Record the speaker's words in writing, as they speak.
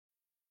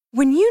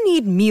When you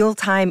need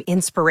mealtime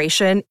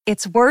inspiration,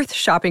 it's worth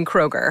shopping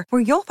Kroger,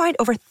 where you'll find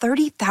over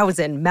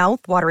 30,000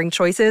 mouth-watering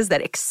choices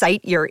that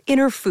excite your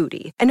inner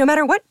foodie. And no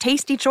matter what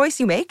tasty choice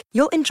you make,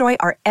 you'll enjoy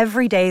our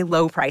everyday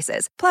low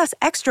prices, plus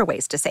extra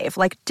ways to save,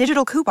 like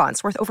digital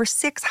coupons worth over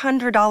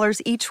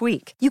 $600 each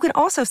week. You can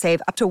also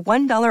save up to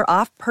 $1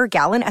 off per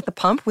gallon at the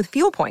pump with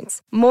fuel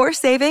points. More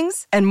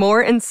savings and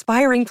more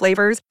inspiring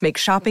flavors make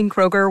shopping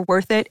Kroger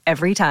worth it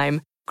every time.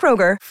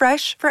 Kroger,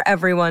 fresh for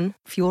everyone.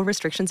 Fuel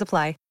restrictions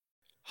apply.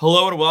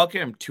 Hello and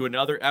welcome to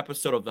another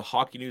episode of the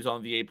Hockey News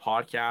on the A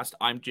podcast.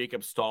 I'm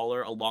Jacob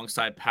Stoller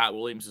alongside Pat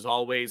Williams as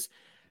always.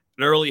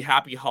 An early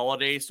happy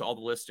holidays to all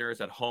the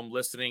listeners at home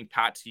listening.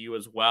 Pat, to you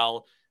as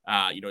well.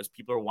 As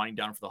people are winding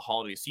down for the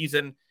holiday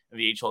season and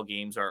the AHL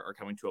games are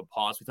coming to a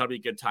pause, we thought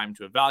it'd be a good time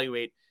to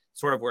evaluate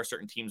sort of where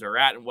certain teams are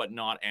at and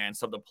whatnot, and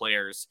some of the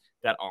players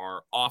that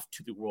are off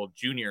to the World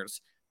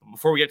Juniors. But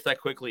before we get to that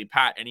quickly,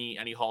 Pat,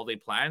 any holiday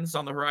plans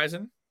on the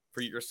horizon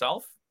for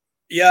yourself?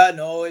 Yeah,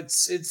 no,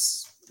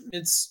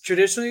 it's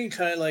traditionally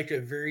kind of like a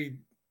very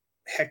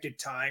hectic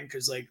time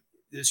because, like,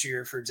 this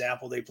year, for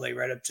example, they play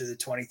right up to the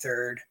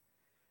 23rd.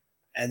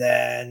 And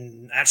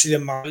then actually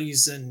the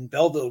Marlies and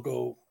Belleville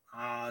go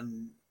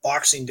on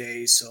Boxing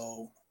Day.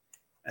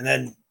 And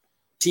then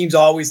teams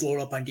always load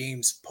up on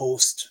games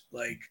post,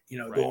 right.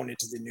 Going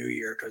into the new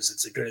year because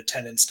it's a good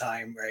attendance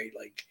time, right?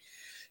 Like,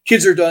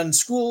 kids are done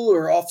school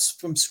or off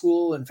from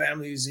school and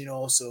families,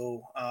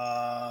 so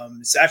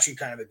it's actually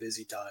kind of a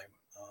busy time.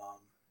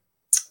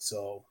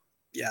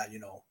 Yeah,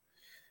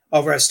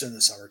 I'll rest in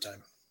the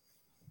summertime.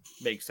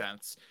 Makes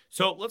sense.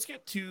 So let's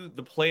get to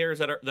the players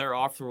that are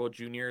off the World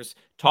Juniors,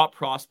 top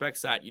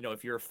prospects that,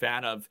 if you're a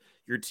fan of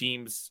your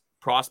team's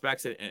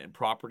prospects and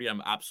property,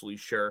 I'm absolutely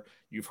sure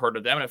you've heard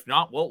of them. And if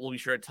not, we'll be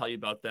sure to tell you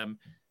about them.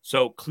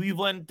 So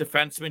Cleveland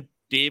defenseman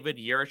David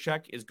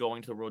Jiricek is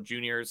going to the World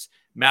Juniors.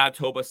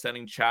 Manitoba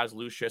sending Chaz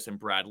Lucius and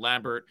Brad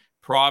Lambert.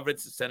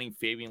 Providence is sending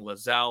Fabian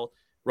Lazelle.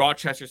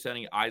 Rochester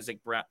sending Isaac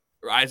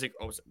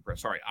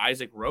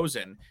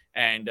Rosen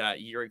and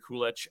Yuri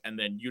Kulich, and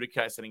then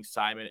Utica sending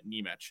Simon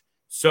Nemec.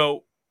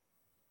 So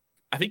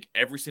I think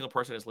every single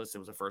person that's listed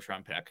was a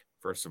first-round pick,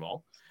 first of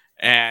all.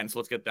 And so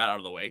let's get that out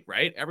of the way,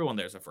 right? Everyone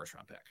there's a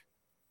first-round pick.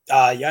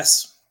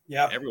 Yes.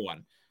 Yeah.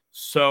 Everyone.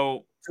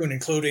 So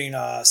including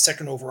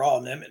second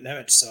overall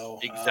Nemec. So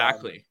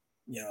exactly.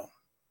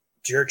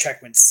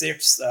 Jiricek went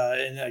sixth.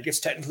 And I guess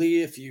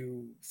technically, if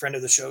you friend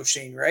of the show,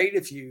 Shane Wright,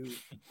 if you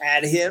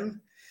add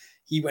him,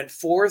 he went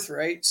fourth,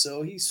 right?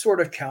 So he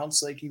sort of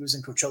counts like he was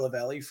in Coachella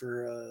Valley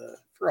for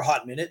a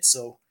hot minute.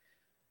 So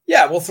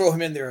yeah, we'll throw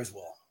him in there as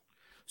well.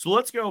 So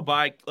let's go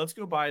by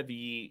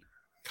the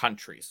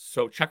countries.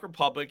 So Czech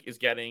Republic is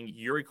getting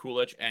Yuri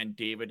Kulich and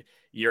David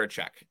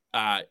Jiricek.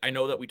 I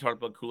know that we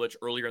talked about Kulich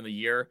earlier in the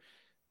year,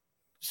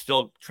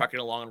 still trekking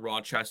along in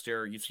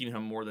Rochester. You've seen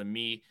him more than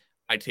me,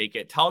 I take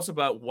it. Tell us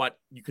about what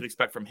you could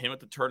expect from him at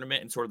the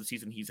tournament and sort of the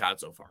season he's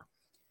had so far.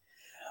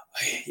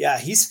 Yeah,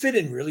 he's fit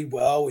in really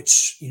well,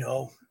 which,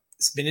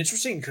 it's been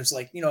interesting because,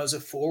 as a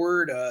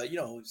forward,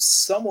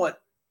 somewhat,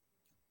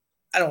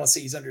 I don't want to say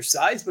he's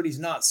undersized, but he's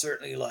not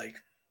certainly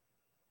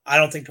I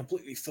don't think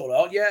completely filled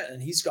out yet.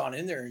 And he's gone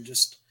in there and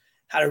just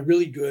had a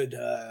really good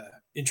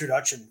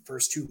introduction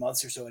first 2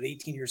 months or so at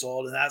 18 years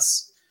old. And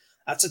that's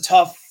a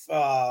tough,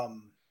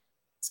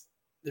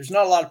 there's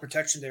not a lot of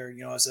protection there,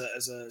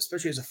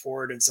 especially as a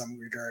forward in some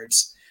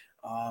regards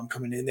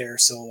coming in there.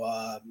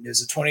 So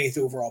there's a 28th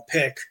overall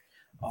pick.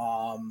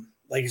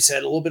 Like you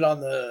said, a little bit on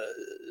the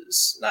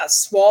not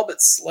small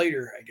but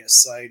slighter, I guess,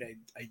 side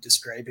I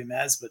describe him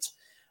as, but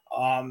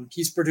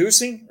he's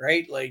producing,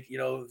 right?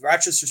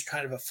 Rochester's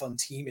kind of a fun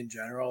team in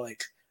general.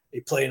 Like,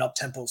 they play an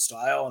up-tempo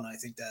style, and I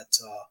think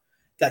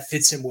that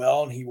fits him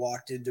well, and he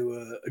walked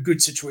into a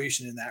good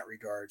situation in that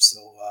regard. So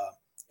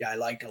I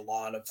like a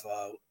lot of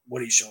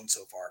what he's shown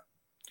so far.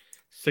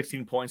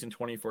 16 points in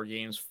 24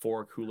 games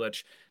for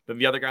Kulich. Then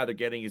the other guy they're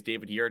getting is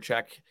David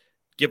Jiricek.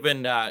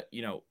 Given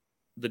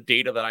the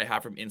data that I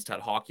have from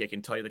Instat Hockey, I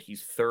can tell you that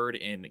he's third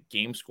in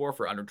game score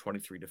for under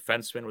 23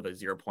 defensemen with a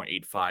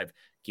 0.85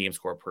 game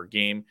score per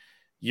game.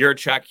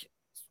 Jiricek,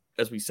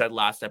 as we said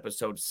last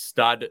episode,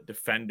 stud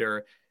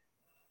defender.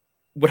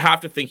 Would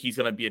have to think he's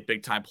going to be a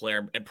big-time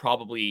player, and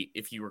probably,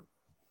 if you were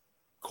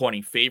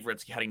coining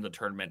favorites heading to the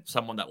tournament,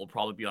 someone that will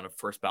probably be on a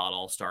first-ballot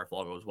All-Star if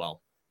all goes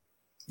well.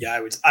 Yeah,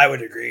 I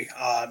would agree.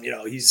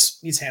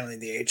 He's handling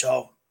the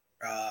AHL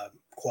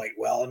quite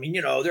well. I mean,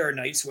 there are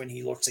nights when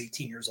he looks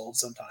 18 years old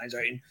sometimes,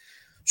 right? And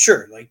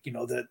sure,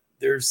 that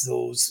there's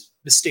those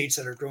mistakes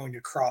that are going to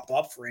crop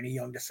up for any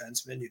young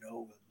defenseman,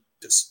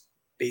 just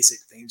basic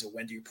things of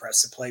when do you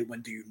press the play,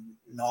 when do you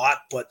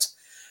not. But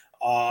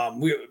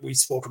we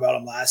spoke about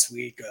him last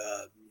week.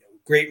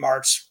 Great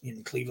marks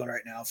in Cleveland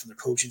right now from the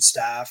coaching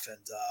staff,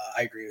 and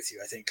I agree with you.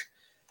 I think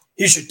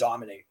he should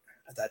dominate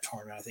at that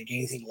tournament. I think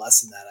anything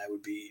less than that,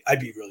 I'd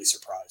be really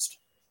surprised.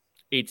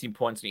 18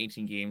 points in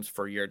 18 games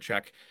for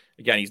Jiricek.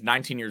 Again, he's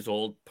 19 years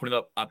old, putting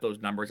up those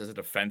numbers as a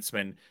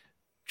defenseman.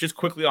 Just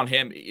quickly on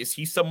him, is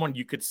he someone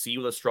you could see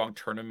with a strong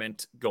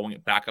tournament going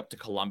back up to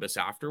Columbus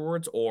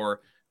afterwards,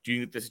 or do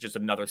you think this is just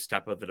another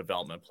step of the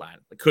development plan?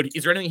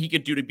 Is there anything he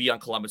could do to be on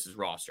Columbus's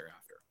roster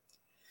after?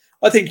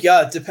 I think,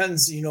 yeah, it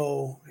depends.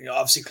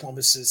 Obviously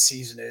Columbus's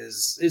season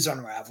is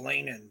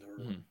unraveling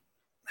and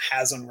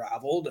has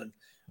unraveled.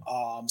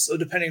 And so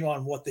depending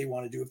on what they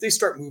want to do, if they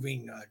start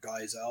moving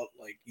guys out,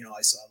 like,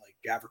 I saw like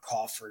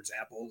Gavrikov, for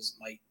example,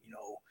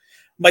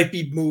 might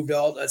be moved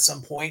out at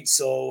some point.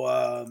 So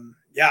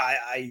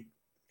I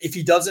if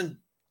he doesn't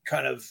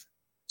kind of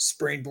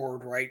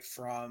springboard right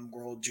from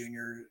World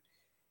Junior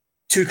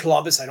to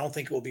Columbus, I don't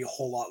think it will be a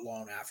whole lot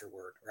long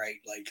afterward, right?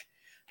 Like, right.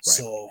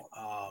 So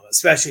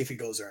especially if he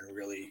goes there and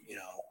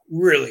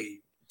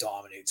really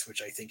dominates,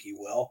 which I think he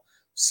will.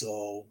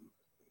 So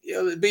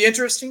it'd be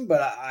interesting,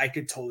 but I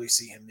could totally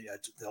see him.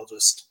 They'll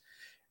just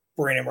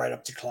bring him right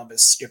up to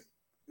Columbus,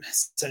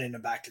 sending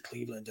him back to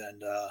Cleveland,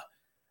 and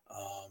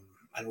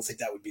I don't think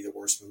that would be the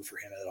worst move for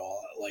him at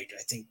all. Like,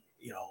 I think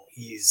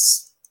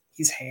he's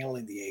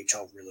handling the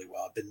AHL really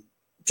well. I've been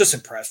just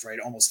impressed, right,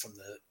 almost from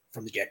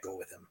the get-go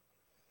with him.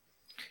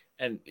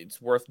 And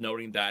it's worth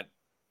noting that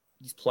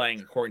he's playing,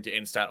 according to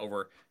Instat,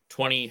 over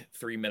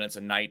 23 minutes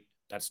a night.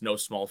 That's no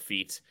small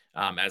feat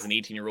as an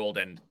 18-year-old.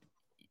 And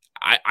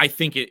I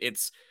think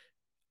it's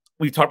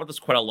we've talked about this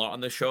quite a lot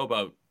on the show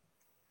about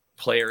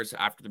players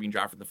after they're being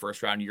drafted in the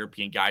first round,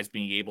 European guys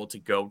being able to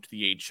go to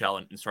the AHL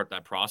and start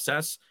that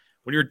process.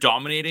 When you're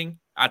dominating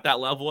at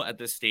that level at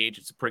this stage,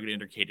 it's a pretty good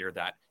indicator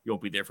that you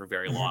won't be there for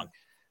very long.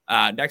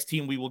 Next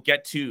team we will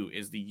get to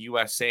is the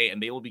USA,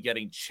 and they will be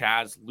getting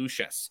Chaz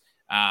Lucius.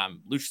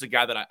 Lucius is a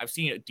guy that I've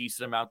seen a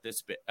decent amount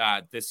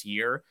this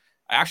year.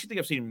 I actually think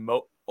I've seen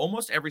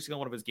almost every single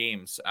one of his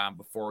games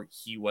before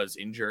he was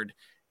injured,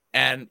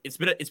 and it's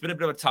been a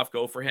bit of a tough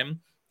go for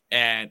him.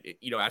 And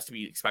has to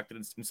be expected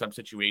in some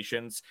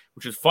situations,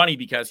 which is funny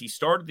because he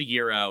started the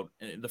year out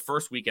in the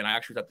first weekend. I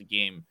actually was at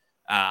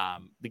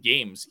the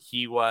games.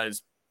 He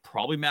was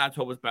probably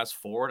Manitoba's best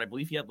forward. I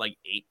believe he had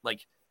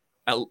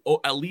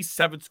at least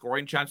 7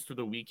 scoring chances through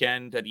the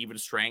weekend at even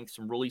strength,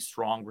 some really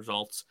strong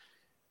results.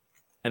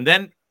 And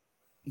then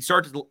he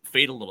started to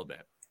fade a little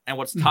bit. And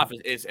what's tough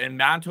is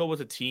Manitoba was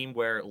a team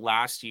where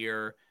last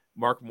year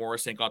Mark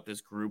Morrison got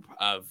this group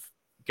of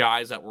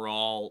guys that were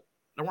all,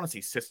 I don't want to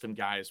say system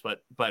guys,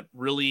 but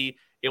really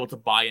able to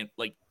buy in,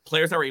 like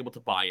players that were able to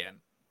buy in.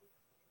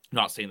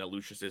 Not saying that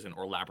Lucius isn't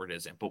or Lambert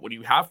isn't, but when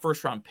you have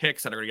first round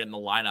picks that are going to get in the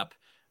lineup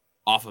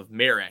off of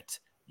merit,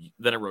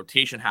 then a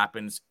rotation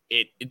happens.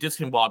 It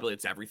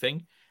discombobulates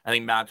everything. I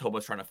think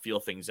Manitoba's trying to feel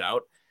things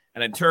out.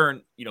 And in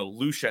turn,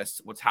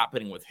 Lucius, what's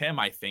happening with him,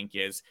 I think,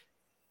 is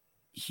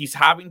he's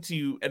having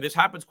to, and this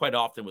happens quite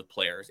often with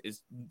players,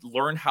 is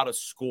learn how to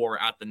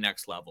score at the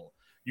next level.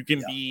 You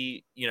can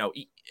be,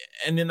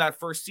 and in that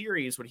first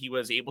series when he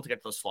was able to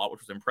get to the slot,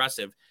 which was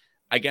impressive,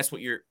 I guess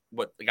what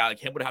a guy like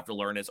him would have to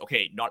learn is,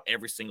 okay, not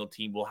every single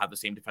team will have the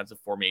same defensive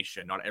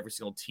formation. Not every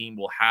single team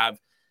will have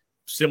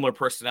similar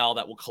personnel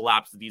that will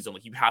collapse the D zone.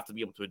 Like, you have to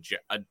be able to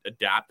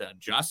adapt and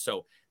adjust.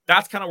 So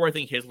that's kind of where I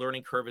think his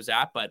learning curve is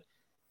at. But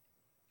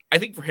I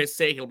think for his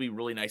sake, it'll be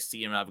really nice to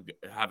see him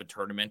have a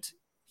tournament.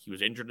 He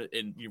was injured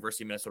in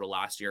University of Minnesota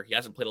last year. He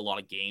hasn't played a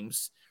lot of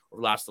games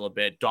over the last little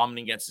bit.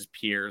 Dominating against his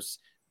peers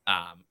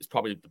is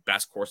probably the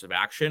best course of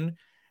action.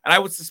 And I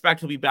would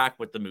suspect he'll be back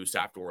with the Moose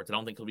afterwards. I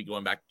don't think he'll be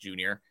going back to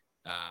junior.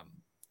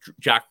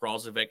 Jack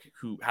Gralzovic,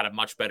 who had a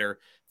much better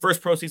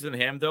first pro season than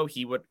him, though,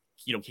 he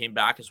came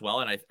back as well.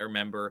 And I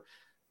remember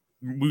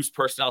Moose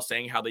personnel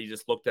saying how they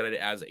just looked at it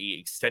as a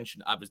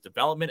extension of his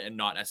development and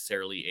not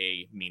necessarily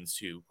a means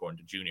to going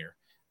to junior.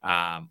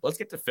 Let's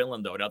get to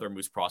Finland, though. Another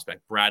Moose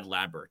prospect, Brad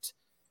Lambert.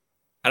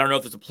 I don't know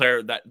if there's a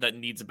player that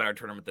needs a better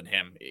tournament than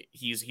him.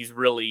 He's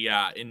really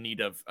in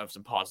need of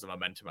some positive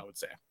momentum, I would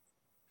say.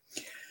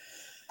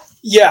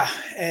 Yeah.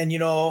 And,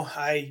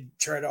 I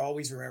try to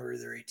always remember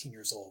they're 18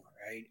 years old,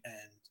 right? And,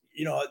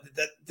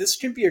 that this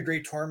can be a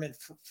great tournament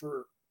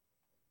for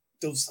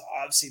those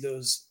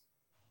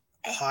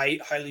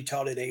highly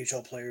touted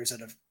AHL players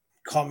that have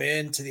come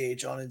into the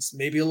AHL, and it's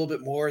maybe a little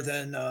bit more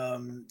than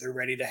they're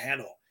ready to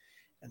handle.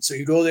 And so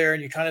you go there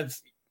and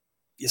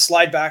you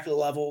slide back a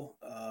level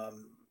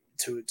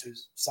to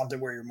something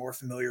where you're more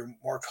familiar,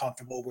 more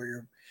comfortable,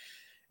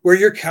 where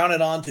you're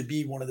counted on to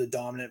be one of the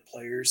dominant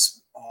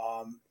players.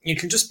 It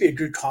can just be a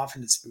good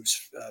confidence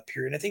boost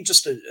period. I think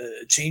just a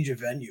change of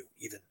venue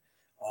even,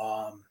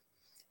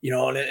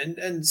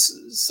 and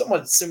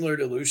somewhat similar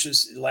to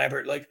Lucius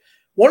Lambert. Like,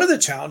 one of the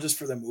challenges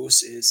for the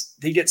Moose is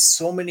they get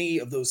so many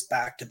of those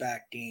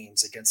back-to-back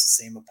games against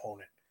the same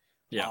opponent.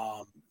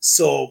 Yeah.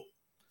 So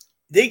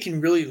they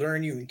can really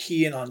learn you and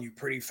key in on you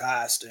pretty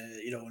fast.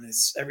 And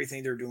it's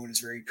everything they're doing is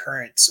very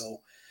current.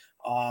 So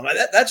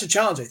that's a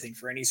challenge, I think,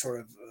 for any sort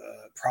of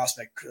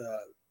prospect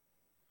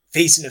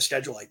facing a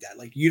schedule like that.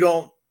 Like, you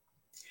don't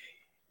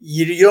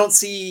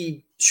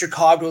see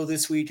Chicago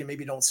this week and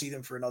maybe don't see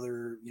them for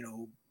another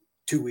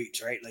 2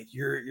 weeks, right? Like,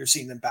 you're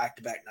seeing them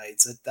back-to-back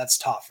nights. That's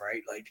tough,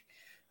 right? Like,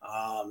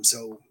 I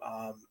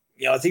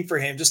think for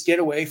him, just get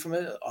away from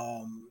it,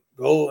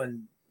 go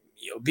and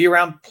be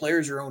around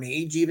players your own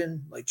age,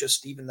 even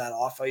that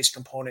off ice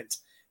component,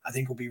 I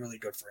think will be really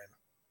good for him.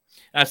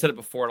 And I said it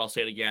before, and I'll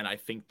say it again. I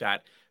think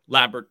that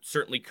Lambert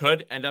certainly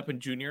could end up in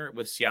junior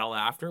with Seattle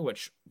after,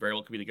 which very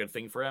well could be the good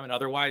thing for him. And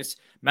otherwise,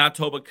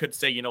 Manitoba could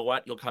say, you know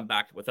what, you'll come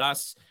back with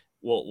us.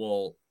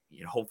 We'll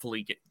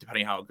hopefully get,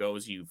 depending on how it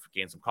goes, you've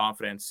gained some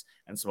confidence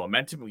and some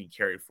momentum, and we can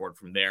carry it forward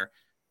from there.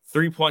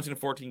 3 points in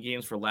 14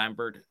 games for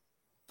Lambert.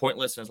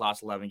 Pointless in his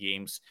last 11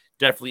 games.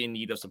 Definitely in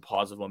need of some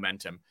positive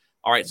momentum.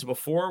 All right, so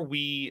before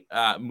we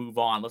move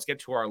on, let's get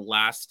to our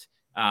last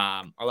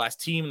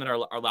team and then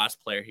our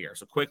last player here.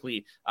 So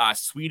quickly,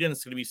 Sweden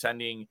is going to be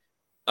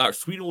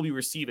Sweden will be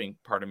receiving,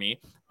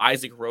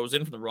 Isaac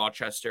Rosen from the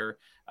Rochester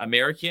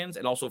Americans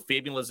and also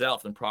Fabian Lizelle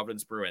from the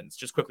Providence Bruins.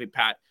 Just quickly,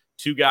 Pat,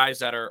 two guys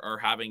that are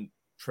having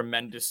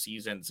tremendous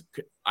seasons.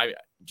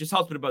 Just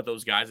tell us a bit about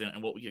those guys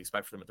and what we can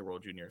expect from them at the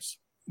World Juniors.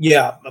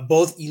 Yeah,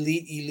 both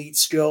elite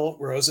skill.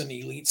 Rosen,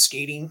 elite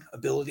skating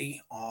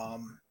ability.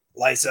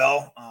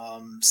 Lizelle,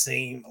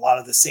 a lot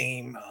of the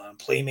same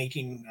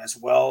playmaking as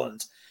well.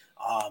 And,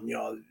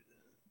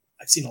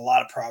 I've seen a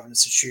lot of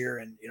Providence this year,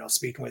 and,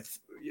 speaking with,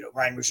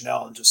 Ryan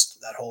Rougenel and just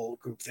that whole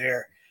group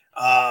there,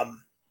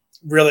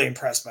 really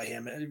impressed by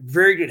him.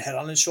 Very good head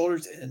on his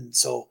shoulders. And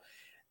so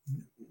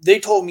they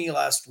told me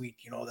last week,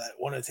 that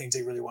one of the things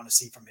they really want to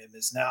see from him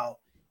is now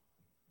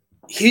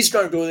he's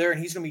going to go there and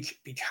he's going to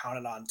be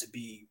counted on to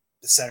be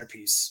the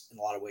centerpiece in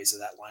a lot of ways of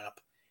that lineup.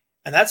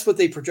 And that's what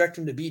they project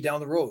him to be down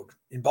the road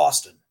in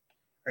Boston,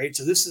 right?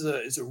 So this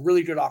is a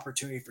really good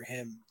opportunity for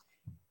him.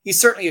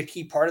 He's certainly a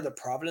key part of the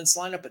Providence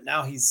lineup, but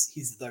now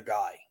he's the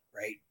guy,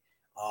 right?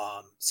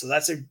 So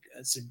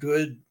it's a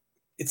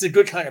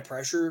good kind of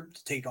pressure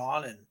to take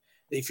on, and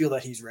they feel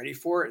that he's ready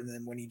for it. And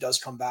then when he does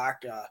come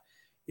back,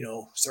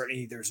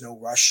 certainly there's no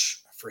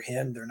rush for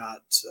him. They're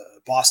not,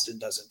 Boston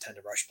doesn't tend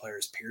to rush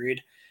players,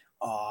 period.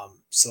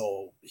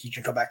 So he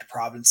can come back to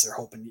Providence. They're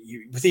hoping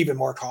with even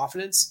more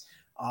confidence.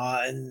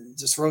 And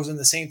just Rosen,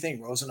 the same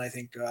thing. Rosen, I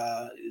think,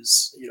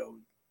 is,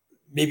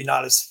 maybe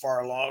not as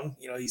far along.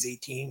 He's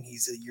 18.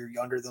 He's a year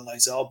younger than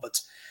Lizelle,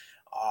 but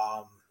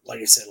like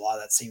I said, a lot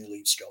of that same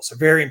elite skill. So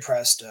very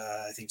impressed.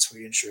 I think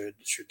Sweden should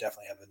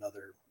definitely have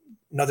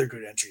another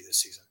good entry this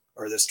season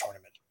or this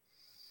tournament.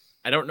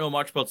 I don't know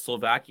much about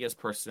Slovakia's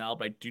personnel,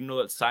 but I do know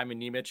that Simon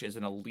Nemec is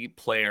an elite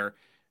player.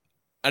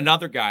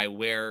 Another guy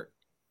where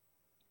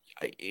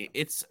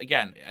it's,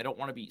 again, I don't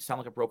want to sound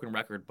like a broken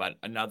record, but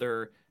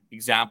another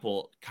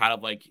example, kind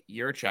of like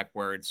Jiricek,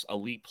 where it's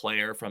elite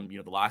player from,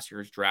 the last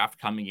year's draft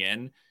coming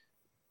in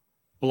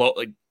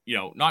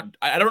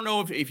I don't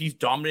know if he's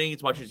dominating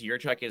as much as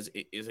Jiricek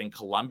is in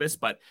Columbus,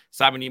 but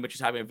Simon Nemec is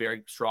having a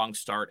very strong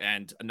start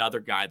and another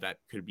guy that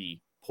could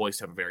be poised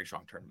to have a very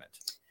strong tournament.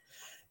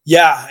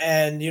 Yeah.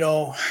 And,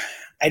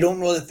 I don't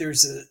know that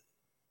there's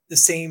the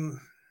same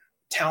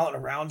talent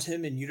around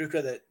him in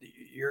Utica that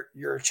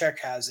Jiricek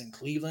has in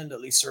Cleveland,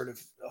 at least sort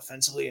of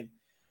offensively. And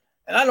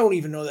I don't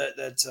even know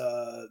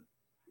that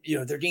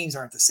their games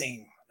aren't the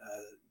same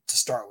to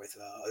start with,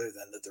 other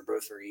than that they're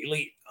both very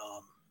elite.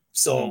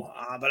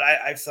 But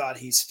I thought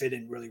he's fit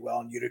in really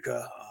well in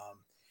Utica.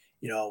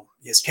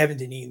 He has Kevin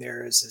Dineen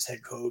there as his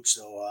head coach.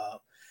 So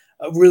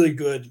a really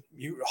good,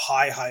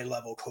 high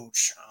level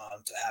coach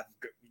to have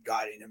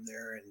guiding him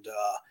there. And,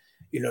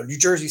 New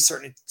Jersey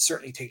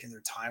certainly taking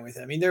their time with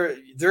him. I mean,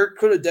 there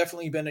could have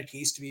definitely been a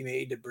case to be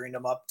made to bring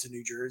them up to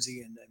New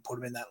Jersey and put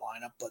them in that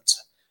lineup. But,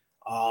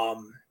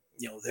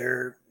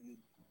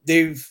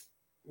 they've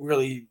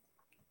really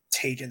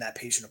taken that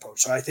patient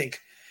approach. So I think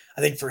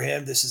for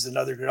him, this is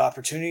another good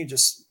opportunity.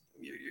 Just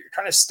you're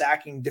kind of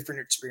stacking different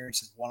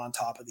experiences, one on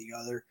top of the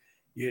other.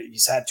 You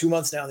just had 2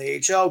 months now in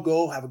the AHL.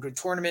 Go have a good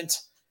tournament.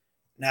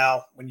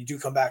 Now, when you do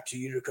come back to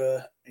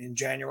Utica in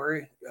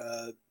January,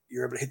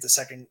 you're able to hit the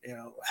second,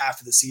 half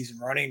of the season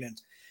running, and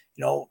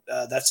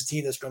that's a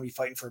team that's going to be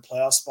fighting for a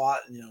playoff spot.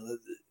 And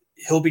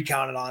he'll be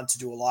counted on to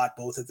do a lot,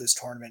 both at this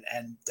tournament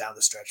and down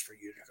the stretch for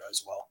Utica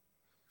as well.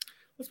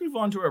 Let's move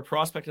on to our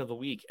prospect of the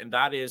week, and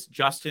that is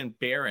Justin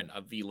Barron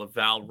of the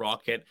Laval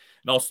Rocket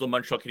and also the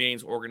Montreal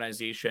Canadiens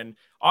organization.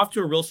 Off to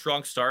a real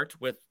strong start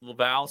with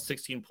Laval,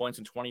 16 points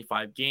in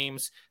 25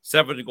 games,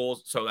 7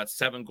 goals. So that's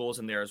 7 goals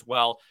in there as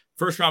well.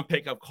 First round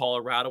pick of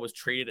Colorado was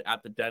traded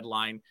at the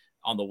deadline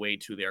on the way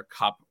to their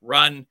cup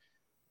run.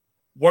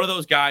 One of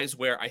those guys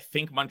where I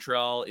think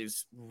Montreal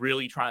is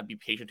really trying to be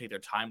patient, take their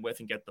time with,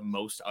 and get the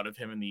most out of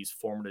him in these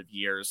formative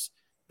years.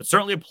 But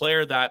certainly a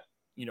player that,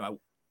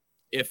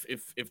 if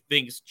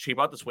things shape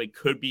out this way,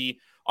 could be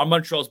on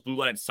Montreal's blue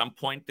line at some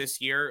point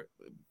this year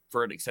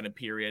for an extended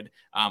period,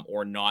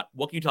 or not.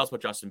 What can you tell us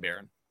about Justin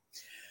Barron?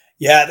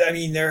 Yeah, I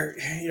mean,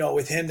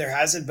 with him, there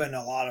hasn't been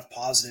a lot of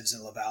positives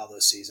in Laval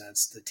this season.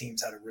 The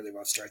team's had a really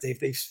rough start.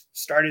 They've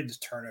started to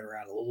turn it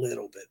around a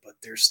little bit, but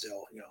they're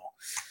still,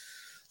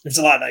 there's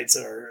a lot of nights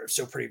that are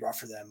still pretty rough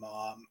for them.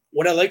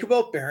 What I like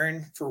about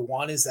Barron, for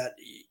one, is that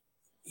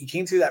he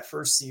came through that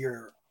first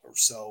year or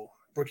so,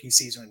 rookie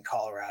season in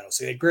Colorado.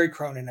 So he had Greg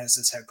Cronin as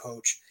his head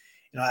coach.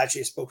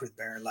 Actually I spoke with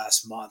Barron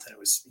last month, and it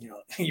was,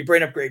 you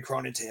bring up Greg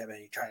Cronin to him and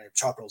he kind of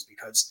chuckles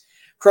because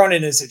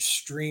Cronin is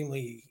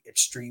extremely,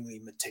 extremely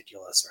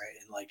meticulous, right?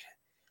 And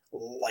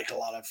like a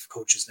lot of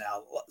coaches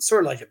now,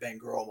 sort of like a Ben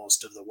Gro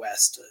almost of the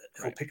West.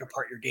 He'll pick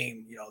apart your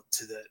game,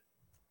 to the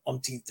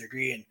umpteenth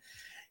degree. And,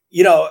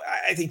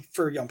 I think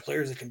for young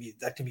players,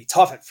 that can be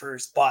tough at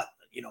first, but,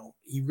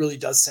 he really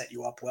does set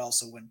you up well.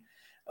 So when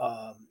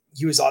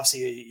he was obviously,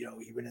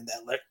 he went in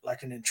that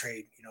Lehkonen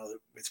trade,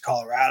 with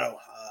Colorado.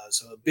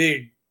 So a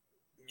big,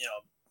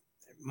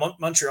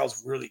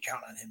 Montreal's really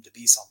counting on him to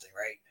be something,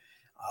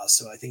 right?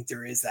 So I think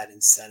there is that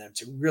incentive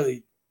to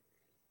really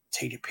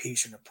take a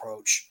patient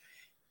approach.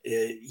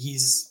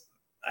 He's,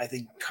 I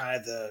think,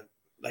 kind of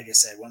like I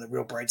said, one of the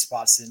real bright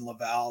spots in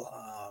Laval,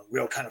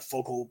 real kind of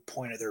focal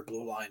point of their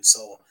blue line.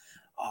 So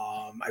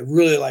I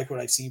really like what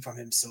I've seen from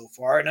him so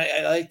far. And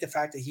I like the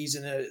fact that he is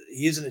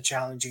in a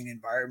challenging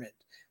environment,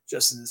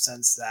 just in the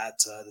sense that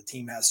the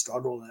team has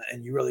struggled,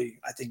 and you really,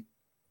 I think,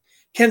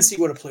 can see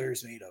what a player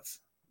is made of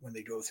when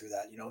they go through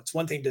that. It's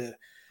one thing to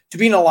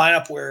be in a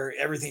lineup where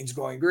everything's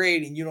going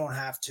great and you don't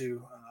have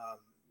to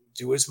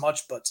do as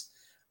much, but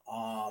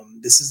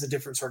this is a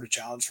different sort of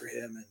challenge for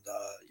him. And,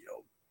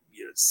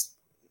 it's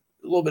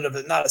a little bit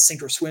of not a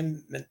sink or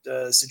swim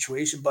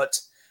situation, but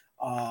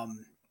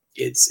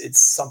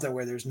it's something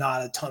where there's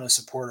not a ton of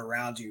support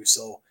around you.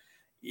 So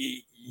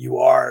you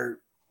are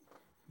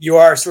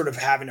sort of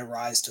having to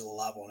rise to the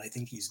level. And I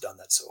think he's done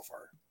that so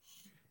far.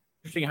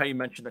 Interesting how you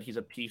mentioned that he's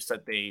a piece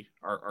that they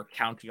are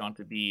counting on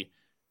to be,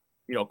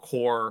 a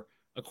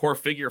core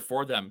figure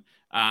for them.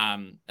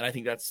 And I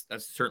think that's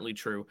certainly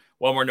true.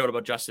 One more note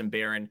about Justin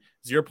Barron: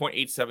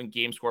 0.87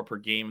 game score per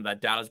game.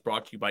 That data is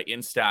brought to you by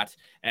Instat.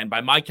 And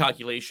by my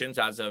calculations,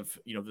 as of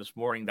this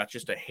morning, that's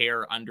just a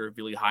hair under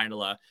Ville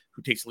Heinola,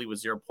 who takes the lead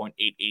with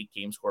 0.88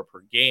 game score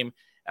per game.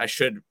 I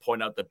should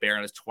point out that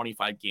Barron has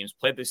 25 games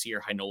played this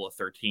year, Heinola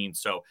 13.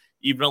 So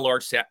even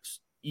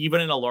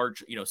in a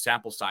large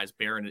sample size,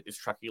 Barron is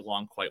trucking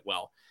along quite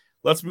well.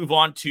 Let's move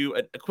on to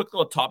a quick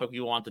little topic we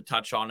want to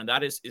touch on, and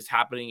that is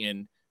happening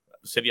in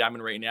the city I'm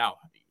in right now,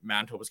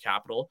 Manitoba's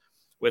capital,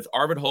 with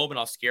Arvid Holm and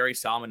Oskari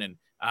Salminen.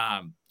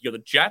 The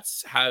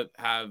Jets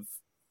have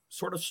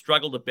sort of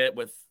struggled a bit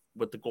with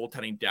the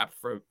goaltending depth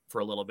for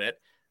a little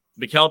bit.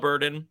 Mikael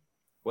Burden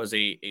was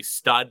a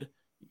stud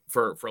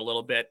for a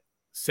little bit.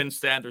 Since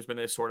then, there's been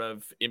this sort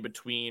of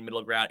in-between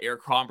middle ground.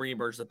 Eric Comrie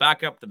emerged as a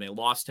backup, then they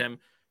lost him.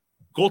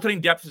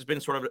 Goaltending depth has been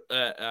sort of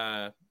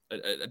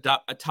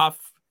a tough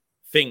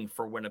thing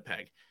for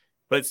Winnipeg,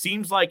 but it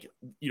seems like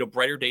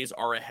brighter days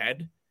are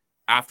ahead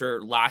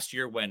after last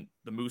year, when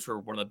the Moose were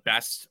one of the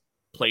best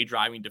play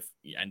driving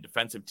and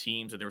defensive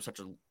teams, and there was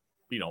such a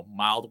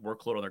mild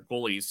workload on their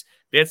goalies.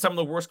 They had some of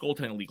the worst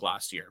goaltending in the league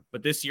last year,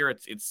 but this year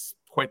it's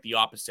quite the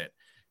opposite.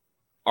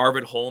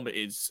 Arvid Holm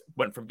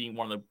went from being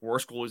one of the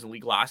worst goalies in the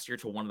league last year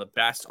to one of the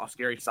best.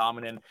 Oskari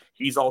Salminen,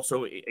 he's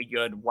also a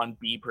good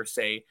 1B per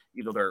se.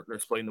 They're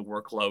splitting the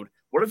workload.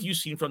 What have you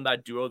seen from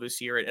that duo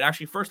this year? And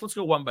actually, first, let's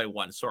go one by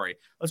one. Sorry.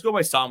 Let's go by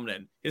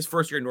Salminen. His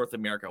first year in North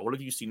America. What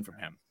have you seen from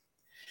him?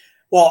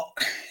 Well,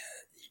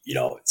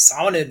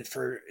 Salminen,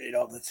 for,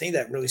 the thing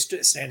that really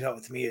stands out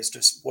with me is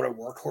just what a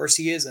workhorse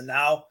he is. And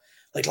now,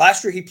 like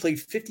last year, he played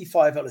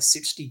 55 out of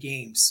 60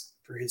 games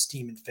for his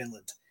team in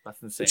Finland.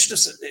 That's insane.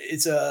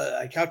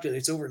 I calculate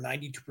it's over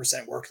 92%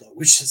 workload,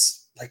 which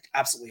is like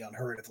absolutely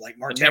unheard of. Like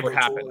Martin never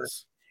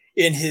happens.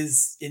 In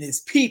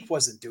his peak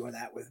wasn't doing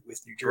that with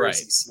New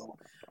Jersey.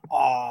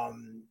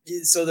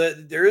 Right. So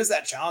there is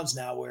that challenge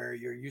now where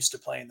you're used to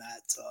playing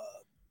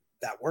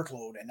that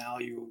workload, and now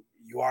you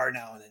are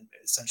now, and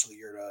essentially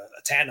you're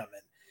a tandem.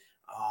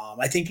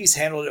 And I think he's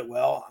handled it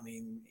well. I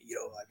mean,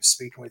 I was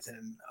speaking with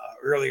him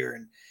earlier,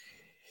 and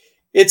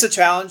it's a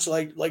challenge.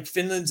 Like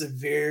Finland's a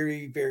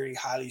very, very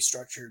highly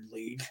structured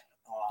league.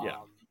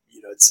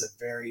 It's a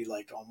very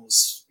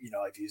almost,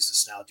 I've used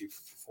this analogy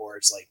before.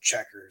 It's like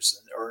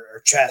checkers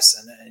or chess,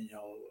 and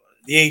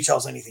the AHL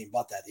is anything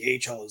but that. The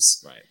AHL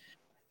is right.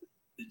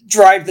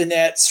 Drive the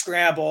net,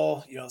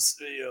 scramble,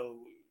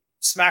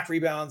 smack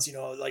rebounds.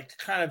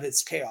 Kind of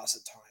it's chaos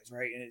at times,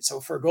 right? And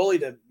so for a goalie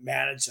to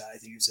manage that, I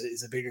think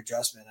is a big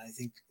adjustment. I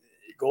think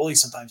goalies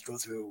sometimes go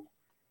through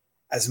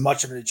as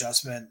much of an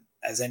adjustment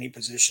as any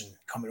position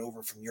coming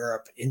over from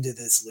Europe into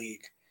this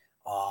league.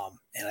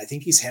 And I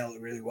think he's handled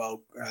it really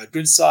well.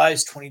 Good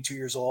size, 22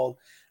 years old,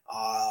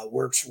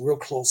 works real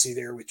closely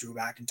there with Drew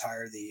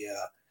McIntyre, the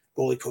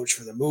goalie coach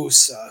for the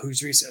Moose,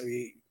 who's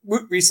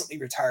recently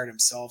retired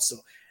himself. So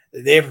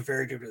they have a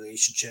very good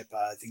relationship.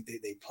 I think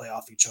they play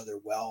off each other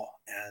well,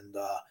 and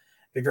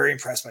been very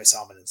impressed by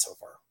Salminen so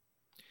far.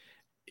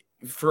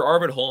 For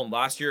Arvid Holm,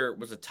 last year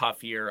was a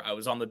tough year. I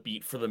was on the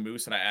beat for the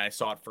Moose, and I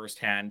saw it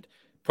firsthand.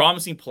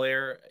 Promising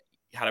player,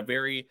 had a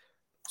very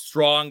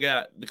strong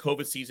the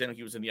COVID season.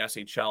 He was in the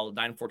SHL,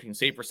 914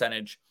 save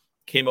percentage,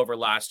 came over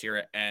last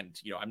year, and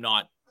I'm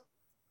not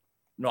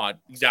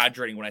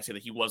exaggerating when I say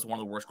that he was one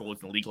of the worst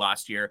goalies in the league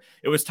last year.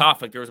 It was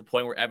tough. Like there was a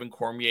point where Evan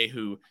Cormier,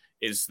 who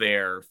is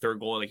their third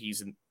goalie, I think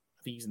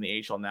he's in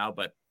the AHL now,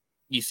 but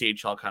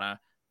ECHL kind of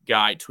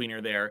guy,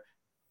 tweener there.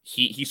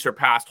 He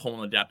surpassed Holm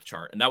on the depth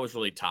chart, and that was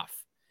really tough.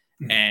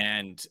 Mm-hmm.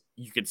 And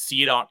you could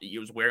see it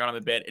was wearing on him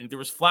a bit, and there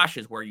was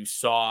flashes where you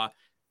saw,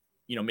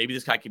 maybe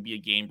this guy could be a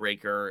game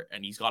breaker,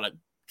 and he's got a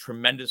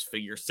tremendous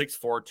figure,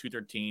 6'4",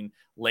 213,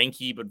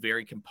 lanky, but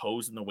very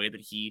composed in the way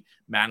that he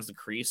mans the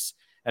crease.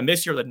 And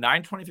this year, the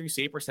 .923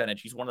 save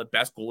percentage, he's one of the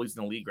best goalies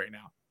in the league right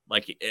now.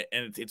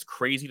 And it's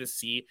crazy to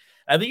see.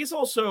 I think it's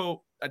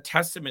also a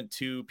testament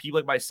to people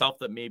like myself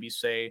that maybe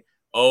say,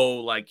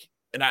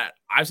 and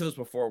I've said this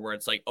before, where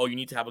it's like, oh, you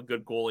need to have a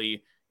good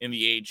goalie in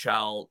the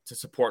AHL to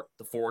support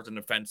the forwards and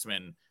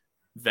defensemen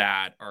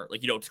that are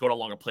to go on a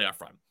longer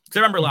playoff run. Because I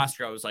remember last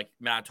year, I was like,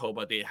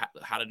 Manitoba, they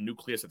had a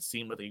nucleus that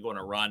seemed like they could go on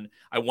a run.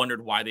 I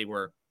wondered why they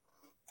were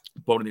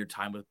boating their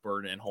time with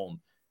Bird and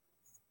Holm.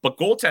 But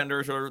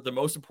goaltenders are the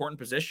most important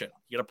position.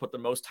 You got to put the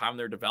most time in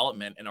their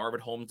development, and Arvid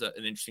Holm's an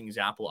interesting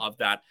example of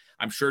that.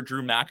 I'm sure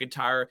Drew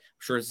McIntyre, I'm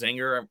sure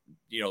Zinger,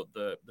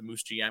 the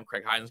Moose GM,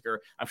 Craig Heisinger,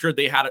 I'm sure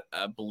they had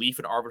a belief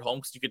in Arvid Holm,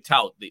 because you could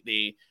tell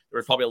there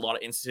was probably a lot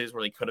of instances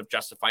where they could have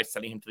justified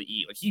sending him to the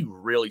E. Like, he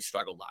really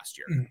struggled last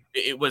year.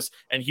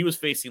 And he was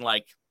facing,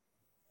 like,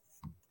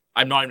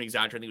 I'm not even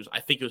exaggerating,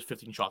 I think it was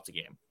 15 shots a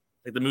game.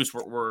 Like, the Moose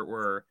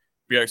were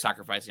barely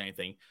sacrificing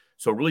anything.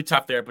 So really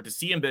tough there. But to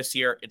see him this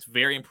year, it's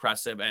very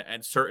impressive.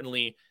 And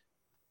certainly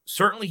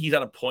he's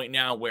at a point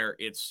now where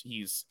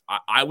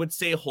I would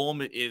say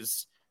Holm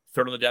is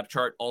third on the depth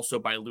chart, also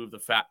by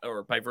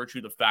virtue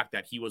of the fact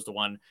that he was the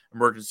one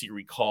emergency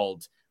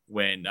recalled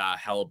when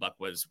Hellebuck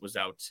was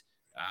out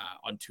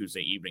on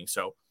Tuesday evening.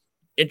 So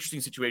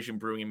interesting situation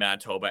brewing in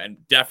Manitoba,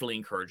 and definitely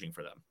encouraging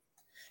for them.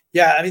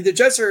 Yeah, I mean, the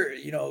Jets are,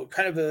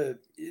 kind of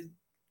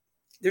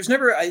there's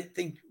never, I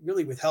think,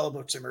 really with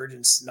Hellebuck's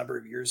emergence a number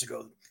of years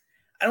ago,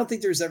 I don't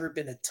think there's ever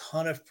been a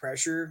ton of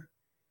pressure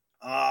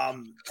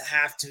to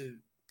have to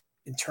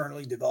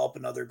internally develop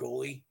another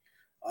goalie,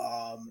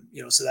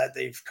 so that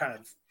they've kind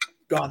of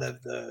gone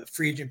the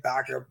free agent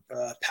backup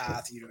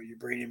path. You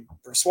bring in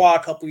Brossoit a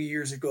couple of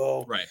years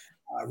ago, right?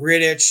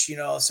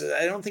 Rittich, so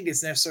I don't think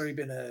it's necessarily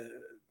been a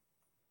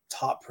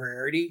top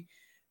priority.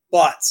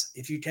 But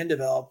if you can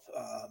develop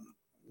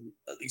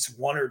at least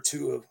one or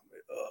two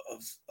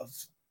of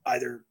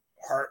either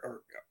Hart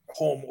or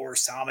Holm or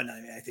Salmon,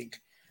 I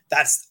think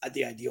that's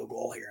the ideal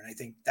goal here. And I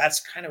think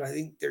that's I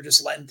think they're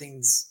just letting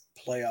things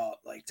play out.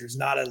 Like, there's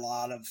not a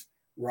lot of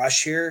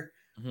rush here.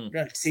 They're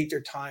going to take their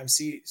time,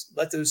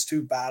 let those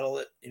two battle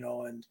it,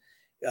 and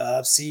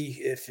see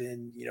if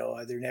in,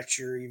 either next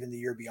year, or even the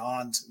year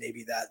beyond,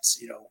 maybe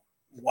that's,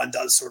 one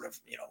does sort of,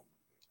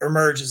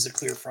 emerge as a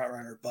clear front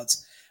runner. But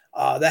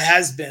that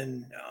has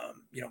been,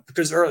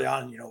 because early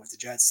on, with the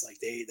Jets, like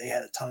they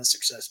had a ton of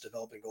success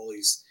developing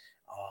goalies.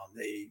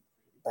 They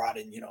brought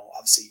in,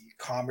 obviously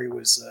Comrie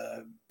was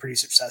a pretty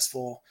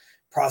successful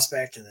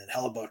prospect, and then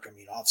Hellebuck.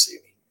 Obviously,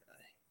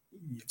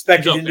 you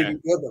expected him to be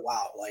good, but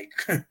wow, like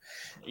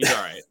he's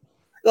all right.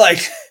 Like,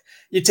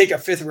 you take a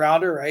fifth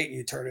rounder, right?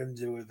 You turn him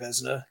into a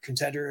Vezina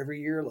contender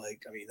every year.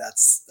 Like,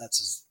 that's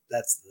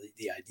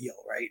the ideal,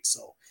 right?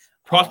 So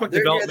prospect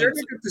development, they're in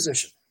a good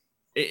position.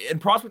 In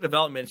prospect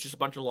development, it's just a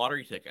bunch of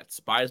lottery tickets.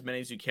 Buy as many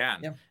as you can.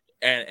 Yeah.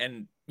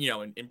 And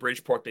in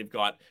Bridgeport, they've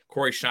got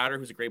Corey Schneider,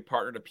 who's a great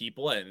partner to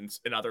people, and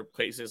in other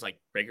places like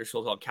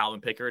Bakersfield, Calvin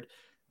Pickard.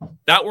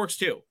 That works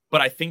too. But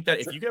I think that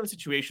if you have a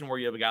situation where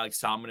you have a guy like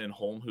Salmon and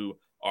Holm who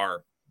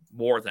are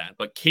more than,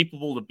 but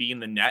capable to be in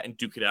the net and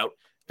duke it out,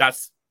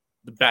 that's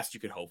the best you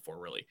could hope for,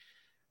 really.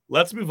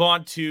 Let's move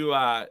on to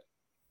an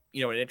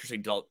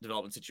interesting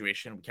development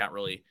situation. We can't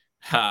really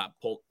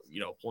pull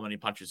many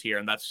punches here,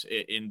 and that's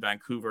in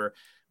Vancouver.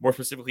 More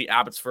specifically,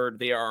 Abbotsford.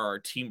 They are our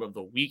team of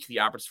the week, the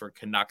Abbotsford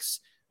Canucks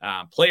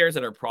players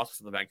that are prospects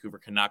of the Vancouver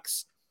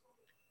Canucks.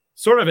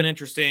 Sort of an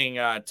interesting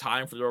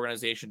time for the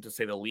organization, to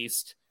say the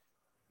least.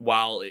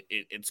 While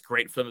it's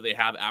great for them that they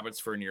have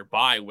Abbotsford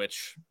nearby,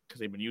 because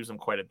they've been using them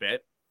quite a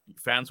bit.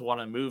 Fans want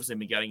to move, they've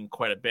been getting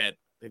quite a bit.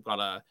 They got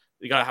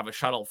to have a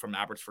shuttle from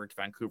Abbotsford to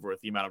Vancouver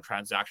with the amount of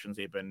transactions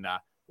they've been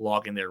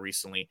logging there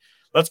recently.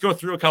 Let's go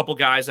through a couple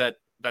guys that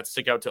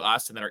stick out to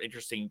us and that are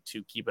interesting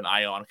to keep an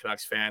eye on,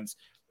 Canucks fans.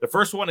 The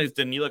first one is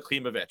Danila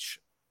Klimovich,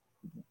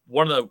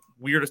 one of the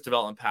weirdest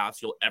development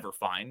paths you'll ever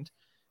find.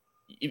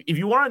 If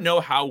you want to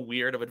know how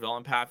weird of a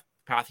development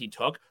path he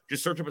took,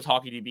 just search up his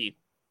hockey DB.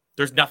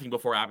 There's nothing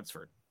before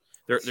Abbotsford.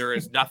 There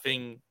is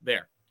nothing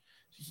there,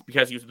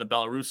 because he was in the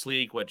Belarus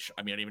League, which,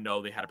 I didn't even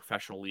know they had a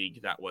professional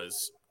league that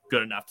was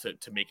good enough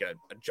to make a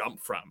jump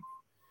from.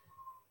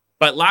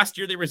 But last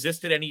year, they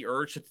resisted any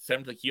urge to send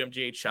him to the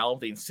QMJHL.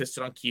 They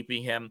insisted on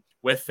keeping him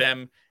with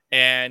them.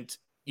 And,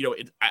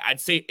 I'd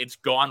say it's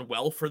gone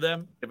well for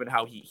them, given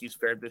how he's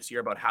fared this year,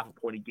 about half a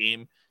point a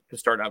game to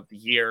start out the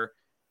year.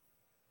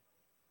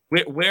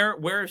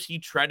 Where is he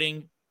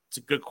treading? It's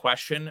a good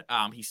question.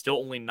 He's still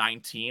only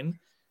 19.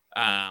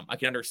 I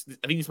think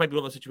this might be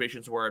one of those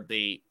situations where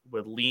they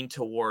would lean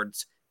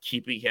towards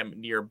keeping him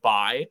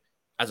nearby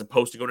as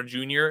opposed to go to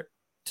junior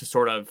to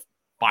sort of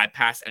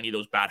bypass any of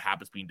those bad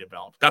habits being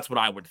developed. That's what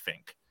I would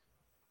think.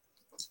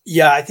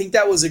 Yeah, I think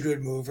that was a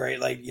good move, right?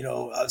 Like,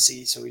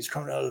 obviously, so he's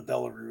coming out of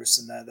Belarus,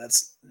 and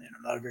that's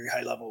not a very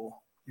high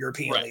level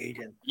European league.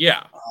 And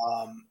yeah,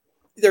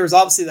 there was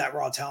obviously that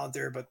raw talent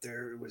there, but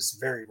there was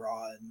very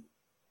raw. And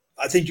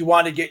I think you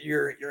want to get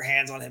your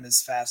hands on him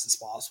as fast as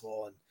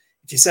possible. And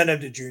if you send him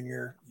to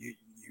junior,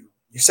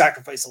 you you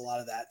sacrifice a lot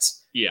of that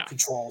Yeah.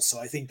 control. So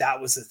I think that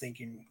was the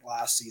thinking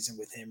last season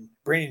with him,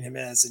 bringing him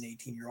in as an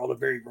 18-year-old, a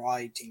very raw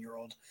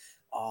 18-year-old.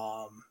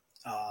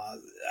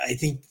 I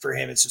think for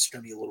him, it's just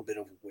going to be a little bit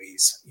of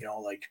ways,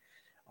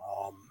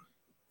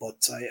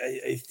 but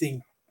I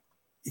think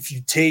if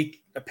you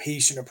take a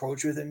patient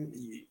approach with him,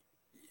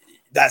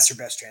 that's your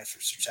best chance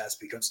for success,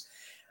 because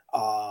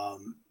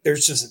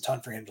there's just a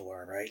ton for him to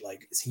learn, right?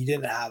 Like, he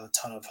didn't have a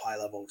ton of high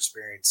level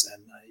experience.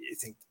 And I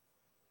think,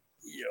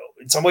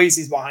 in some ways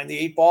he's behind the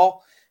 8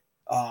 ball.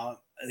 And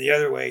the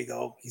other way,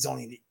 though, he's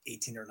only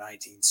 18 or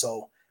 19.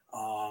 So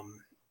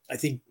I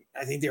think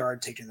they are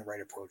taking the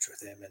right approach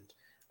with him. And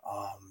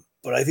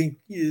but I think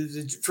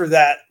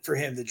for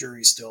him, the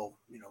jury still,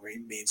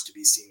 remains to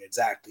be seen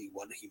exactly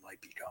what he might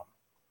become.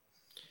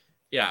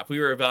 Yeah, if we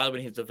were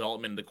evaluating his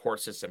development in the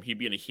court system, he'd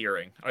be in a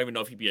hearing. I don't even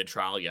know if he'd be in a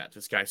trial yet.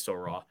 This guy's so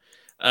raw.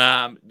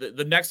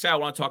 The next guy I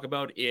want to talk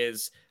about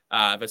is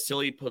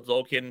Vasily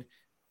Podolkin.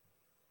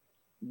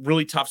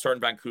 Really tough start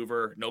in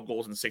Vancouver. No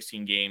goals in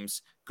 16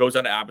 games. Goes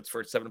down to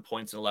Abbotsford, 7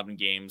 points in 11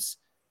 games.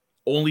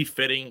 Only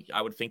fitting,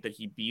 I would think, that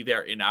he'd be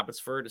there in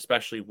Abbotsford,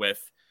 especially with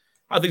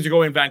how things are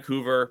going in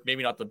Vancouver.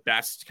 Maybe not the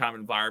best kind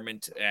of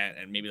environment,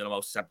 and maybe the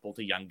most susceptible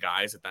to young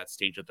guys at that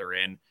stage that they're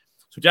in.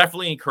 So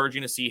definitely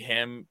encouraging to see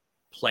him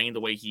playing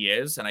the way he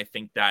is. And I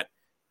think that,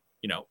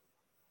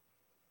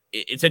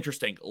 it's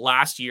interesting.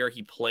 Last year,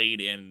 he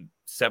played in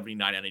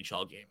 79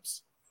 NHL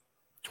games.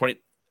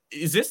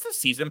 Is this the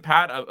season,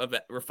 Pat, of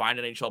refined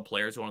NHL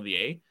players going to the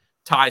A?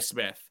 Ty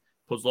Smith,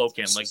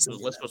 Podolkin, like the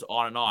list goes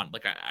on and on.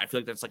 Like, I feel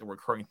like that's like a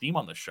recurring theme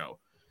on this show.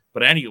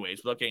 But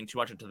anyways, without getting too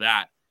much into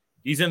that,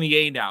 he's in the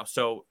A now.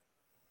 So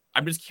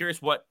I'm just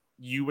curious what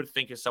you would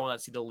think is someone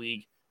that's seen the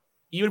league.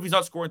 Even if he's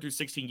not scoring through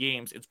 16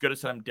 games, it's good to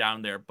send him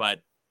down there.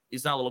 But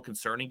is that a little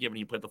concerning given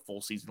he played the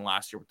full season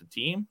last year with the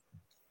team?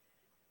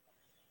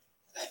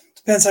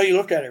 Depends how you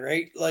look at it,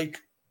 right? Like,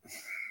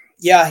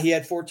 yeah, he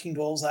had 14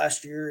 goals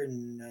last year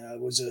and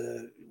was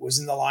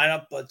in the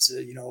lineup, but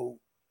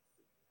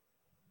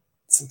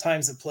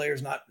sometimes the player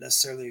is not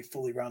necessarily a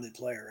fully rounded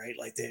player, right?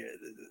 Like, the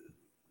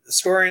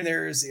scoring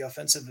there is, the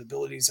offensive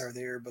abilities are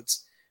there, but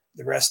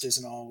the rest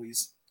isn't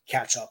always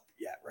catch up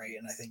yet, right?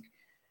 And I think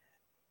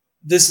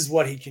this is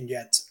what he can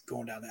get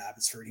going down to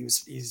Abbotsford.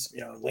 He's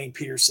Lane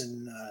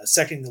Peterson,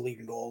 second in the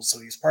league in goals, so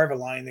he's part of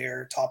a line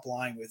there, top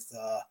line with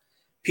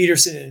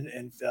Peterson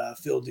and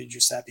Phil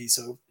DiGiuseppe.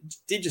 So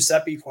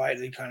DiGiuseppe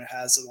quietly kind of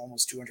has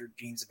almost 200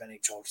 games of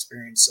NHL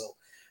experience. So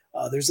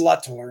there's a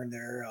lot to learn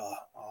there.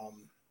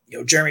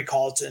 Jeremy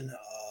Colleton,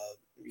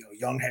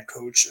 young head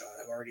coach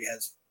who already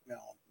has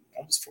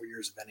almost 4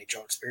 years of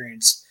NHL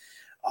experience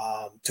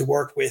to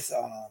work with.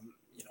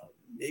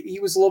 Maybe he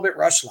was a little bit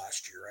rushed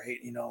last year, right?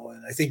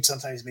 And I think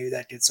sometimes maybe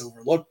that gets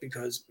overlooked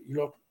because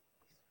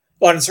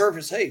on the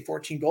surface, hey,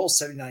 14 goals,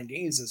 79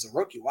 games as a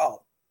rookie.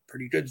 Wow,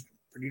 pretty good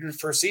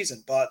first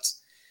season. But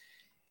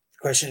the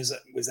question is,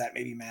 was that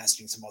maybe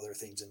masking some other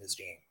things in his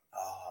game?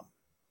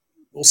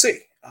 We'll see.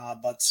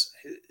 But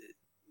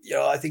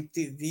I think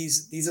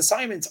these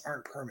assignments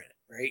aren't permanent,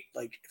 right?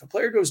 Like, if a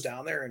player goes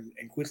down there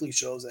and quickly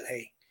shows that,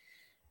 hey,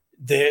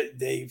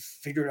 they've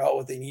figured out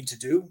what they need to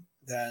do,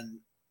 then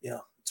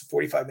it's a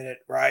 45-minute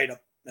ride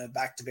up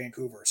back to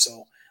Vancouver.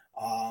 So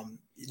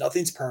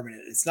nothing's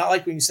permanent. It's not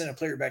like when you send a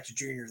player back to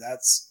junior,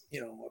 that's a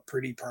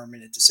pretty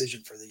permanent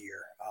decision for the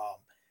year.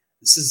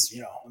 This is,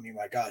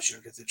 my gosh, you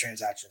look at the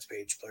transactions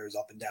page, players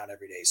up and down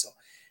every day. So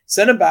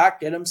send him back,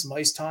 get him some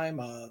ice time.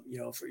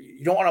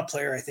 You don't want a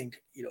player, I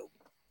think,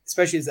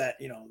 especially as that,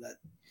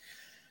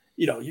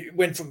 you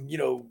went from,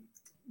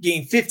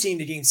 game 15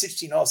 to game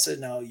 16, all of a sudden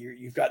now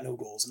you've got no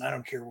goals. And I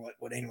don't care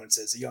what anyone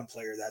says, a young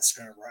player that's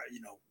going to,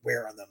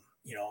 wear on them,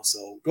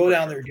 so go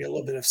down there, get a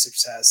little bit of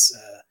success,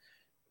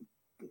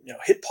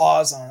 hit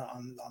pause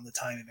on the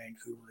time in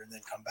Vancouver and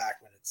then come back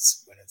when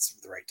it's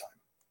the right time.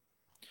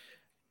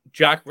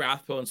 Jack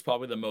Rathbone's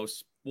probably the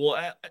most,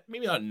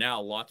 maybe not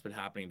now, a lot's been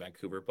happening in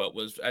Vancouver, but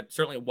was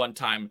certainly at one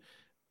time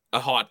a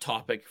hot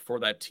topic for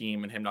that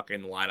team and him not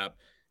getting the lineup.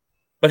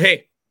 But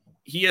hey,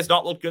 he has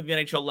not looked good at the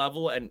NHL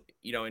level, and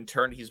in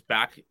turn, he's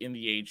back in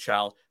the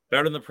AHL,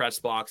 better in the press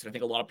box, and I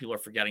think a lot of people are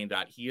forgetting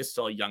that he is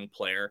still a young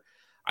player.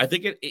 I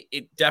think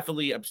it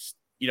definitely, I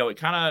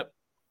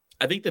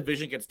think the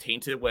vision gets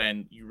tainted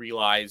when you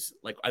realize,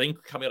 like, I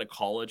think coming out of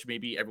college,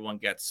 maybe everyone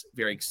gets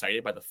very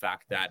excited by the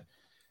fact that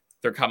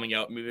they're coming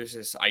out. Maybe there's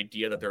this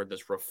idea that they're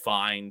this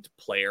refined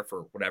player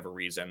for whatever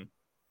reason.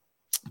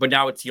 But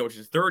now it's, it's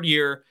his third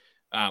year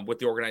with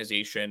the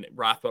organization.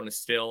 Rathbone is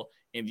still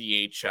in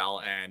the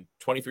AHL and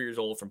 23 years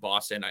old from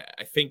Boston.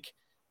 I think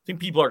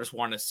people are just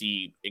wanting to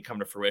see it come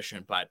to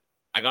fruition. But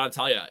I got to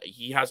tell you,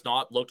 he has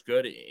not looked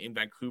good in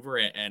Vancouver.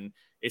 And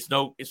it's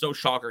no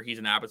shocker he's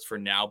in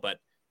Abbotsford now. But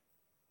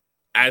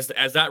as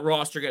that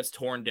roster gets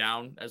torn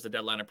down, as the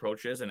deadline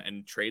approaches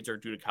and trades are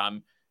due to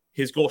come,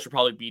 his goal should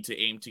probably be to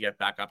aim to get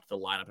back up to the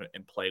lineup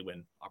and play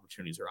when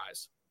opportunities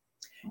arise.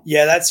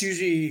 Yeah, that's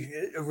usually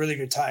a really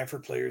good time for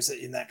players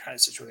in that kind of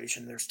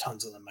situation. There's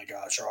tons of them, my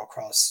gosh, all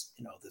across,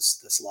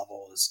 this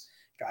level is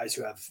guys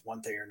who have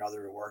one thing or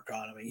another to work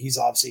on. I mean, he's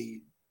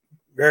obviously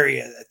very,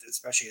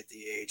 especially at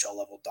the AHL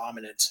level,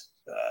 dominant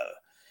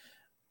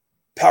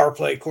power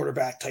play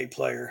quarterback type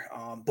player.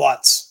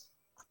 But,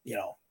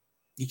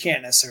 you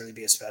can't necessarily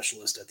be a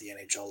specialist at the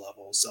NHL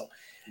level. So,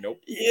 Nope.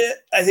 yeah,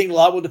 I think a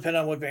lot will depend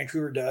on what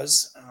Vancouver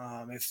does.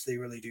 If they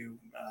really do,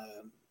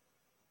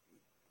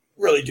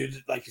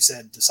 like you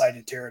said, decide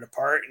to tear it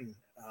apart and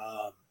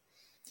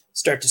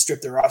start to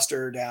strip the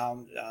roster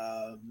down,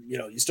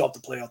 you still have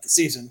to play out the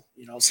season,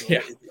 so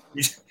Yeah.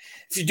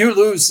 if you do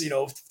lose,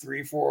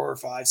 3, 4,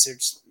 5,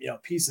 6,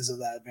 pieces of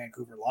that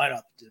Vancouver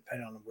lineup,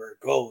 depending on where it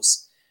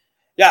goes.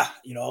 Yeah.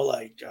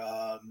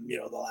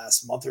 The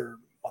last month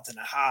and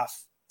a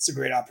half, it's a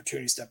great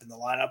opportunity to step in the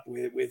lineup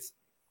with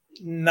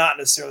not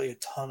necessarily a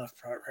ton of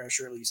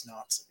pressure, at least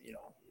not,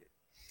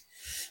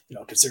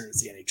 considering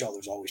it's the NHL,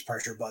 there's always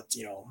pressure, but,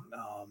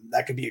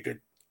 that could be a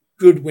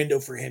good window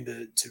for him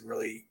to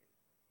really,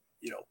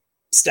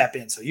 step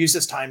in. So use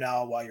this time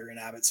now while you're in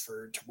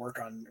Abbotsford to work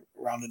on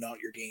rounding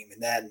out your game.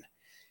 And then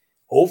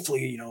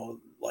hopefully,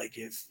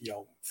 if,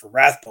 for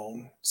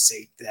Rathbone's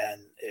sake,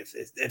 then if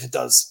it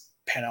does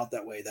pan out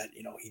that way, that,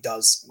 he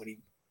does, when he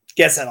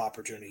gets that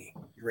opportunity,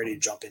 you're ready to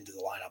jump into the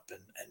lineup.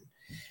 And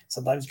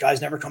sometimes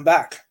guys never come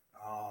back.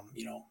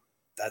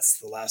 That's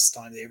the last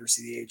time they ever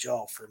see the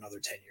AHL for another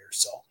 10 years.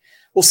 So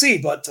we'll see.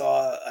 But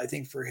I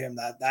think for him,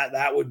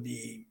 that would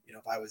be,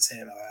 if I was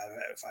him,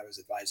 if I was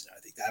advising him,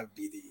 I think that would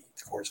be the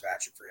course of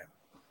action for him.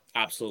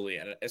 Absolutely.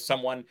 And as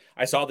someone,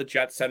 I saw the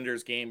Jets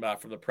Senators game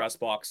from the press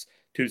box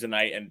Tuesday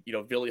night, and,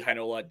 Ville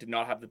Heinola did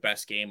not have the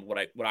best game.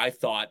 What I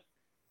thought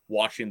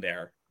watching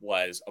there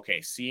was, okay,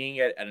 seeing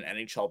it at an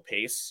NHL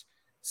pace,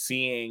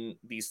 seeing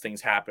these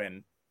things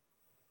happen,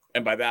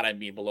 and by that I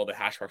mean below the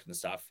hash marks and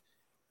stuff,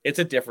 it's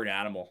a different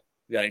animal.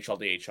 The NHL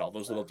to AHL,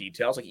 those little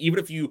details. Like, even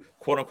if you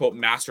quote unquote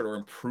master or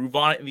improve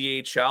on it in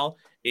the AHL,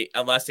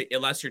 unless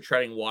you're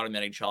treading water in the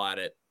NHL at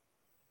it,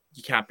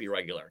 you can't be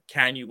regular.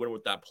 Can you win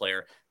with that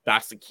player?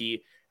 That's the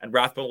key. And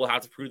Rathbone will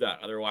have to prove that.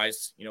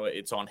 Otherwise,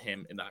 it's on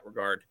him in that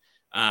regard.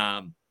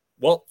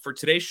 Well, for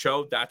today's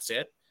show, that's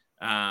it.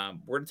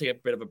 We're going to take a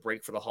bit of a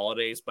break for the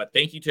holidays, but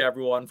thank you to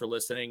everyone for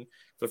listening.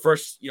 For the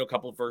first,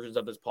 couple of versions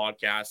of this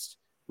podcast,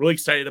 really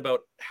excited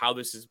about how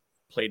this is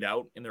played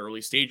out in the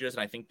early stages.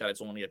 And I think that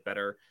it's only get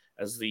better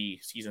as the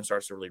season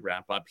starts to really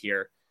ramp up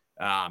here.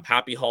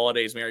 Happy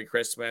holidays, Merry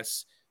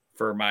Christmas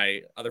for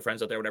my other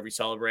friends out there, whatever you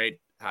celebrate.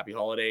 Happy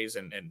holidays.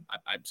 And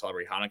I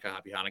celebrate Hanukkah.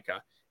 Happy Hanukkah.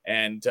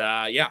 And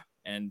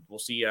and we'll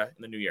see you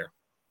in the new year.